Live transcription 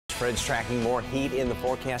Fred's tracking more heat in the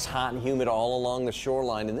forecast, hot and humid all along the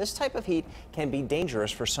shoreline. And this type of heat can be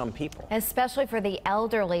dangerous for some people. Especially for the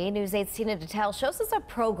elderly. News 8's Tina Detel shows us a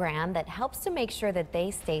program that helps to make sure that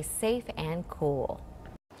they stay safe and cool.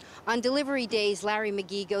 On delivery days, Larry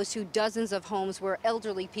McGee goes to dozens of homes where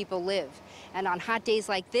elderly people live. And on hot days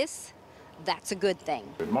like this, that's a good thing.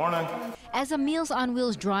 Good morning. As a Meals on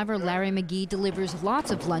Wheels driver, Larry McGee delivers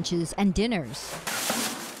lots of lunches and dinners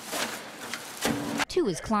to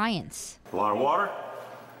his clients. A lot of water,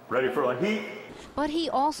 ready for the heat. But he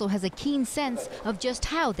also has a keen sense of just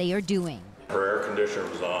how they are doing. Her air conditioner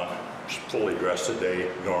was on. She's fully dressed today.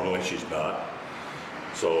 Normally she's not.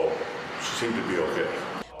 So she seemed to be okay.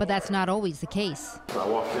 But that's not always the case. I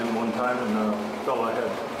walked in one time and a fella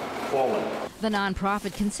had fallen. The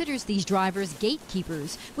nonprofit considers these drivers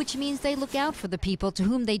gatekeepers, which means they look out for the people to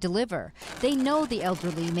whom they deliver. They know the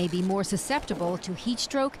elderly may be more susceptible to heat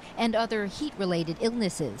stroke and other heat-related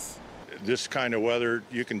illnesses. This kind of weather,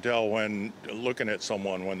 you can tell when looking at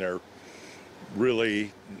someone when they're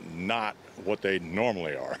really not what they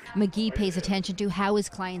normally are. McGee pays attention to how his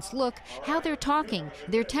clients look, how they're talking,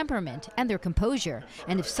 their temperament, and their composure.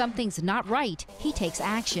 And if something's not right, he takes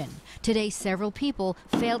action. Today, several people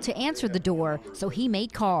failed to answer the door, so he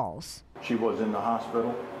made calls. She was in the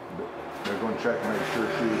hospital. They're going to check to make sure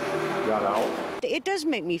she got out. It does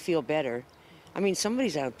make me feel better. I mean,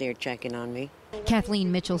 somebody's out there checking on me.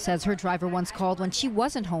 Kathleen Mitchell says her driver once called when she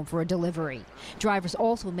wasn't home for a delivery. Drivers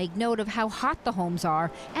also make note of how hot the homes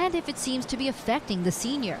are and if it seems to be affecting the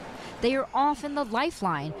senior. They are often the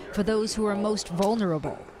lifeline for those who are most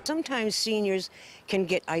vulnerable. Sometimes seniors can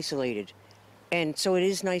get isolated, and so it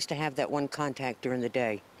is nice to have that one contact during the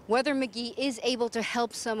day. Whether McGee is able to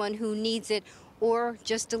help someone who needs it or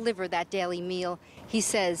just deliver that daily meal, he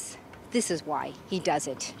says this is why he does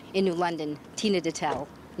it. In New London, Tina Detel,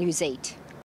 News 8.